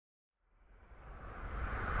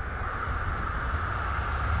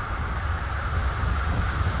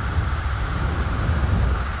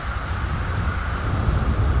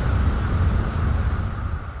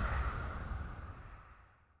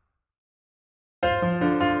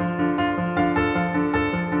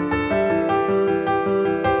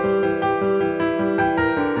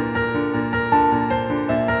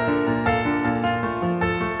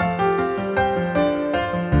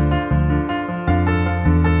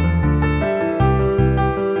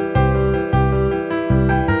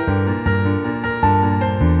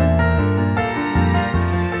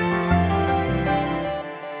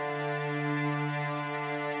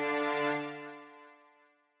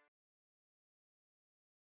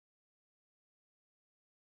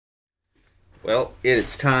Well,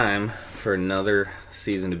 it's time for another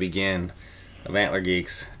season to begin of Antler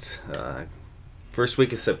Geeks. It's first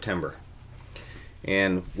week of September.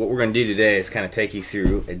 And what we're going to do today is kind of take you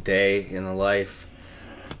through a day in the life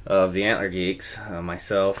of the Antler Geeks.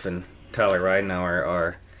 Myself and Tyler Ridenauer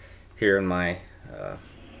are here in my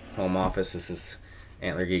home office. This is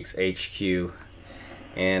Antler Geeks HQ.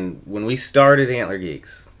 And when we started Antler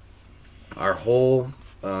Geeks, our whole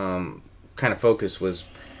kind of focus was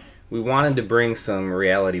we wanted to bring some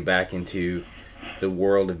reality back into the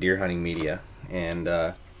world of deer hunting media. And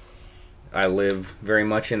I live very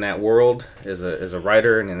much in that world as a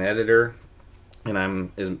writer and an editor, and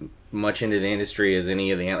I'm as much into the industry as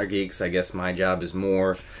any of the Antler Geeks. I guess my job is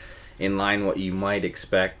more in line what you might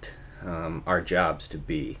expect our jobs to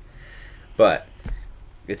be. But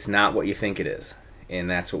it's not what you think it is. And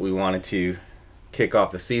that's what we wanted to kick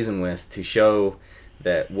off the season with, to show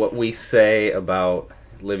that what we say about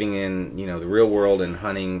living in, the real world and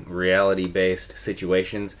hunting reality-based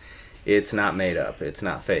situations, it's not made up, it's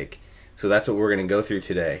not fake. So that's what we're going to go through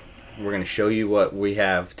today. We're going to show you what we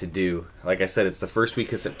have to do. Like I said, it's the first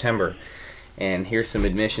week of September, and here's some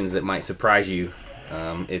admissions that might surprise you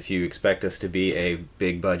if you expect us to be a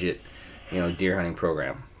big budget, deer hunting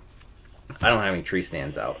program. I don't have any tree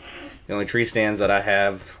stands out. The only tree stands that I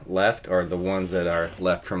have left are the ones that are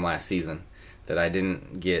left from last season that I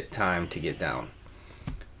didn't get time to get down.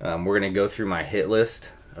 We're going to go through my hit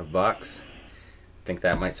list of bucks. I think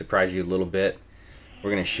that might surprise you a little bit. We're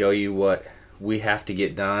going to show you what we have to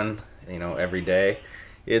get done, every day.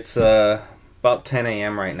 It's about 10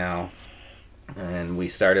 a.m. right now, and we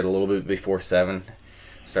started a little bit before 7.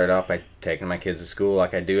 Started off by taking my kids to school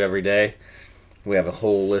like I do every day. We have a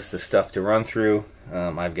whole list of stuff to run through.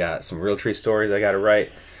 I've got some Realtree stories I got to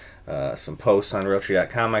write, some posts on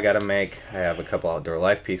Realtree.com I got to make. I have a couple outdoor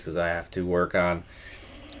life pieces I have to work on.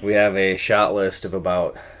 We have a shot list of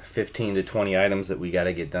about 15 to 20 items that we got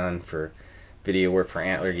to get done for video work for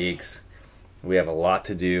Antler Geeks. We have a lot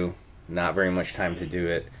to do, not very much time to do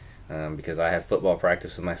it, because I have football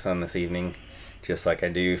practice with my son this evening, just like I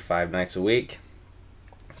do 5 nights a week.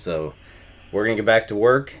 So we're going to get back to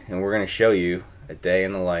work, and we're going to show you a day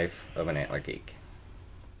in the life of an Antler Geek.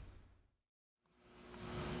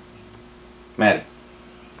 Maddie.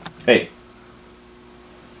 Hey.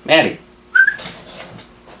 Maddie.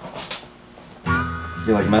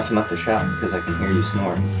 You're like messing up the shot because I can hear you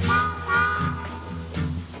snoring.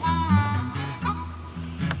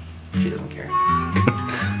 She doesn't care.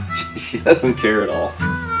 She doesn't care at all.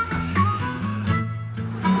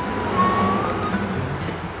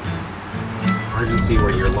 Emergency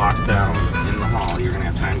where you're locked down in the hall. You're going to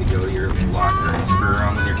have time to go to your locker and screw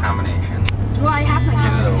around with your combination. Well, I have my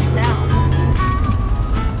combination now.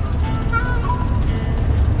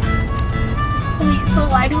 Wait, so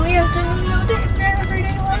why do we have to videotape your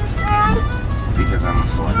everyday life, Dad? Because I'm a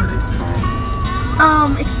celebrity.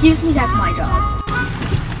 Excuse me, that's my job.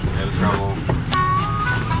 No trouble.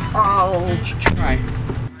 Oh, try.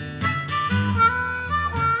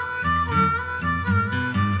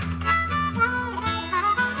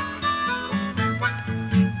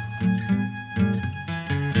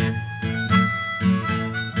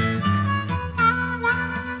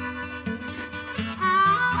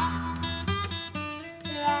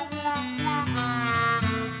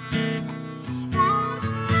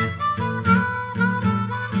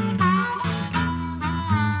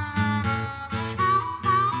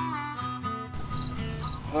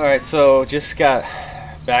 Alright, so just got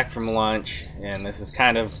back from lunch, and this has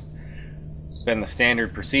kind of been the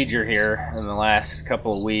standard procedure here in the last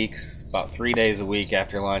couple of weeks. About 3 days a week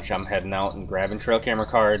after lunch, I'm heading out and grabbing trail camera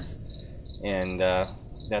cards, and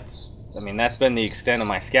that's been the extent of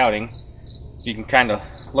my scouting. If you can kind of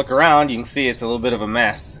look around, you can see it's a little bit of a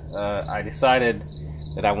mess. I decided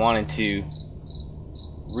that I wanted to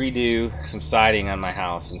redo some siding on my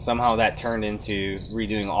house, and somehow that turned into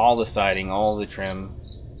redoing all the siding, all the trim,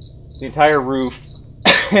 the entire roof,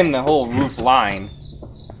 and the whole roof line.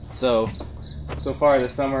 So far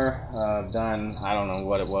this summer, I've done, I don't know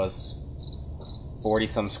what it was, 40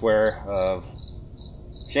 some square of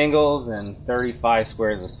shingles and 35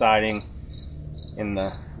 squares of siding in the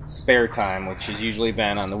spare time, which has usually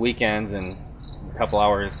been on the weekends and a couple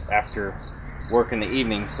hours after work in the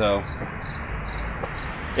evening. So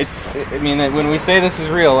when we say this is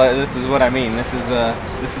real, this is what I mean. This is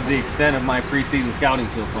the extent of my preseason scouting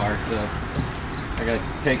so far. So I got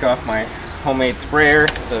to take off my homemade sprayer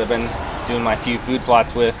that I've been doing my few food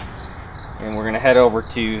plots with, and we're gonna head over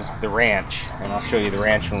to the ranch, and I'll show you the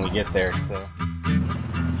ranch when we get there. So.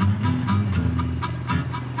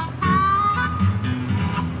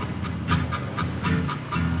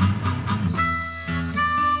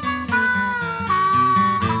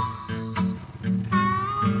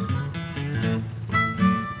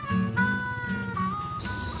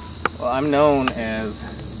 I'm known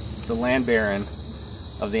as the land baron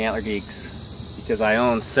of the Antler Geeks because I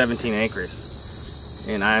own 17 acres.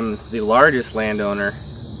 And I'm the largest landowner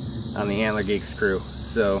on the Antler Geeks crew.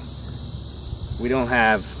 So we don't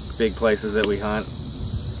have big places that we hunt.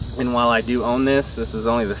 And while I do own this is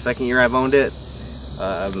only the second year I've owned it.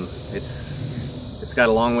 It's got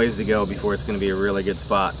a long ways to go before it's going to be a really good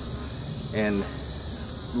spot. And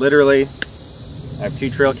literally, I have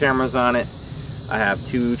 2 trail cameras on it. I have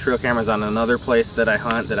 2 trail cameras on another place that I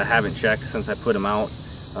hunt that I haven't checked since I put them out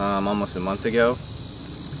almost a month ago.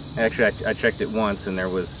 Actually, I checked it once and there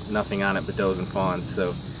was nothing on it but does and fawns.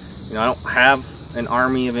 So, you know, I don't have an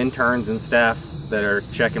army of interns and staff that are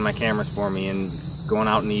checking my cameras for me and going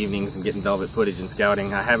out in the evenings and getting velvet footage and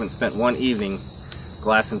scouting. I haven't spent one evening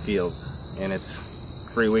glassing fields, and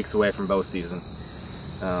it's 3 weeks away from bow season.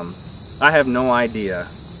 I have no idea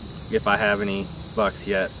if I have any bucks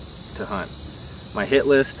yet to hunt. My hit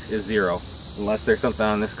list is 0, unless there's something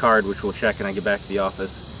on this card, which we'll check when I get back to the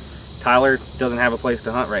office. Tyler doesn't have a place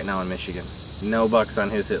to hunt right now in Michigan. No bucks on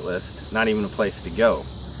his hit list, not even a place to go.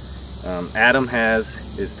 Adam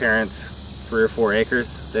has his parents' 3 or 4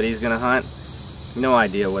 acres that he's gonna hunt. No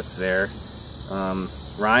idea what's there.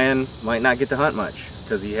 Ryan might not get to hunt much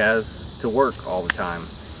because he has to work all the time.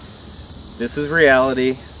 This is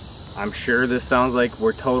reality. I'm sure this sounds like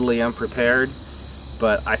we're totally unprepared,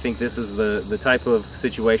 but I think this is the type of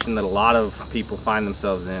situation that a lot of people find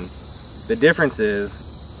themselves in. The difference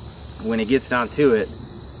is, when it gets down to it,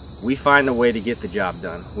 we find a way to get the job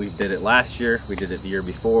done. We did it last year, we did it the year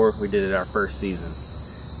before, we did it our first season.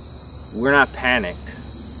 We're not panicked.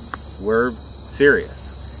 We're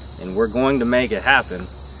serious, and we're going to make it happen,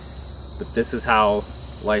 but this is how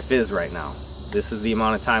life is right now. This is the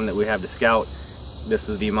amount of time that we have to scout. This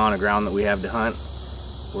is the amount of ground that we have to hunt.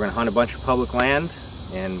 We're going to hunt a bunch of public land,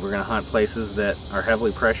 and we're going to hunt places that are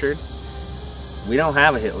heavily pressured. We don't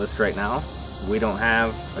have a hit list right now. We don't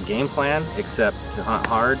have a game plan except to hunt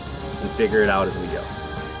hard and figure it out as we go.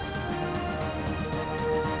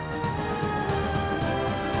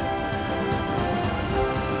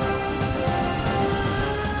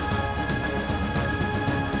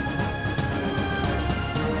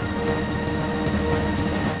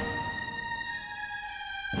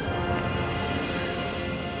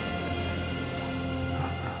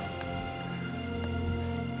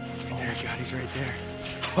 He's right there.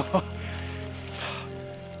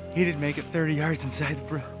 He didn't make it 30 yards inside the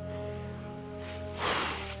brook.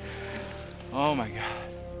 Oh my God.